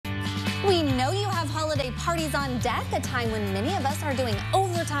know you have holiday parties on deck, a time when many of us are doing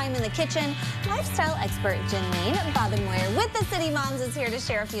overtime in the kitchen. Lifestyle expert Janine Bobenmoyer with the City Moms is here to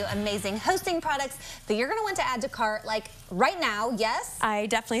share a few amazing hosting products that you're going to want to add to cart like right now, yes? I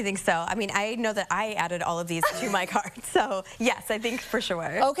definitely think so. I mean, I know that I added all of these to my cart, so yes, I think for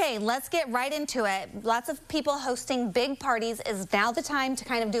sure. Okay, let's get right into it. Lots of people hosting big parties. Is now the time to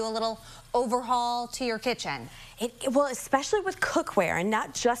kind of do a little overhaul to your kitchen? Well, especially with cookware, and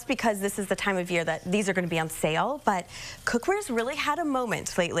not just because this is the time of year that these are going to be on sale, but cookware's really had a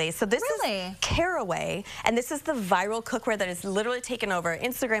moment lately. So this is Caraway, and this is the viral cookware that has literally taken over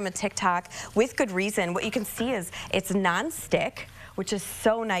Instagram and TikTok with good reason. What you can see is it's non-stick, which is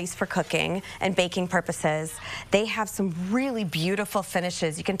so nice for cooking and baking purposes. They have some really beautiful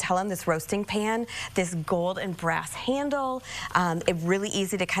finishes. You can tell on this roasting pan, this gold and brass handle. It's really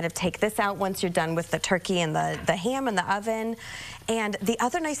easy to kind of take this out once you're done with the turkey and the ham in the oven. And the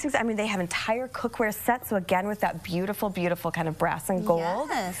other nice things, I mean, they have entire cookware sets. So again, with that beautiful, beautiful kind of brass and gold.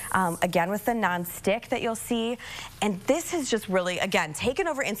 Yes. Again, with the non-stick that you'll see. And this has just really, again, taken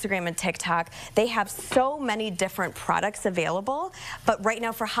over Instagram and TikTok. They have so many different products available. But right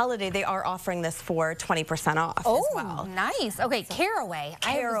now for holiday, they are offering this for 20% off as well. Nice. Okay, Caraway.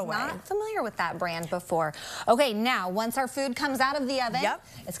 I was not familiar with that brand before. Okay, now, once our food comes out of the oven,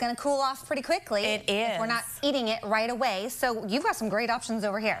 it's going to cool off pretty quickly. It is. If we're not eating it right away. So you've got some great options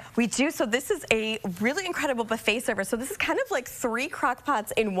over here. We do. So this is a really incredible buffet server. So this is kind of like 3 crock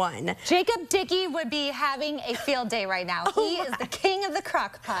pots in one. Jacob Dickey would be having a field day right now. He is the king of the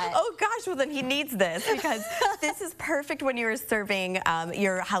crock pot. Oh gosh, well then he needs this because this is perfect when you're serving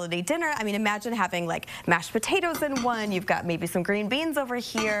your holiday dinner. I mean, imagine having like mashed potatoes in one. You've got maybe some green beans over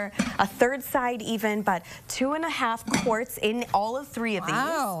here, a third side even, but 2.5 quarts in all of 3 of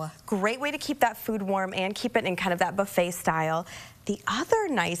these. Great way to keep that food warm and keep it in kind of that buffet style. The other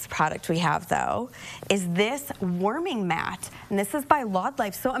nice product we have, though, is this warming mat, and this is by Laud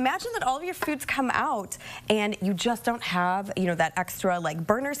Life. So imagine that all of your foods come out, and you just don't have, you know, that extra like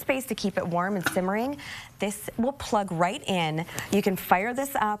burner space to keep it warm and simmering. This will plug right in. You can fire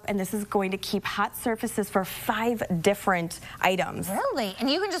this up, and this is going to keep hot surfaces for 5 different items. Really? And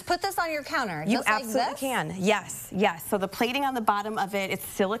you can just put this on your counter? You absolutely can. Yes, yes. So the plating on the bottom of it, it's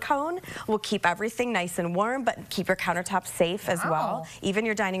silicone, will keep everything nice and warm, but keep your countertop safe as well. Even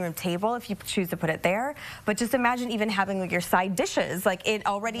your dining room table, if you choose to put it there. But just imagine even having like your side dishes, like it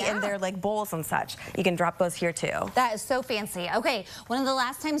already in there, like bowls and such. You can drop those here too. That is so fancy. Okay, one of the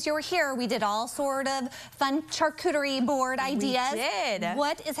last times you were here, we did all sort of fun charcuterie board ideas. We did.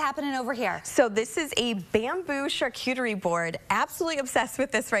 What is happening over here? So this is a bamboo charcuterie board. Absolutely obsessed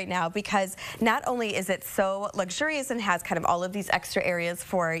with this right now because not only is it so luxurious and has kind of all of these extra areas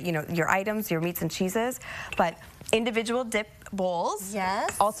for, you know, your items, your meats and cheeses, but individual dip bowls.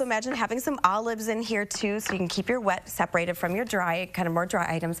 Yes. Also imagine having some olives in here too, so you can keep your wet separated from your dry, kind of more dry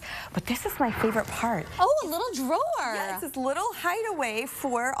items. But this is my favorite part. Oh, a little drawer. Yes, this little hideaway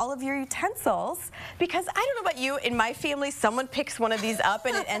for all of your utensils. Because I don't know about you, in my family, someone picks one of these up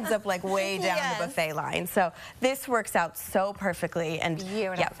and it ends up like way down the buffet line. So this works out so perfectly. And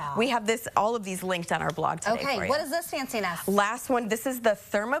beautiful. Yeah, we have this, all of these linked on our blog today for you. Okay, what is this fanciness? Last one, this is the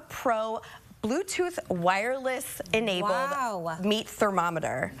ThermaPro Bluetooth wireless enabled meat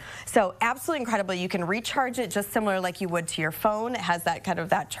thermometer. So absolutely incredible. You can recharge it just similar like you would to your phone. It has that kind of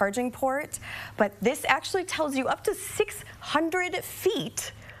that charging port, but this actually tells you up to 600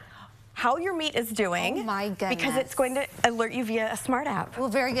 feet how your meat is doing. Oh my goodness. Because it's going to alert you via a smart app. Well,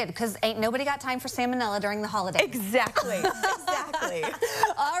 very good, because ain't nobody got time for salmonella during the holidays. Exactly, exactly.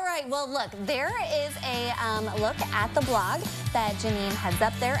 All right, well, look, there is a look at the blog that Janine heads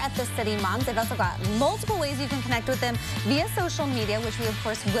up there at the City Moms. They've also got multiple ways you can connect with them via social media, which we, of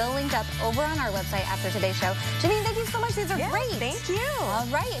course, will link up over on our website after today's show. Janine, thank you so much. These are great. Thank you. All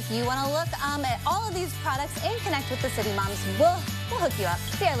right, if you want to look at all of these products and connect with the City Moms, we'll hook you up.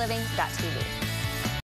 CILiving.tv.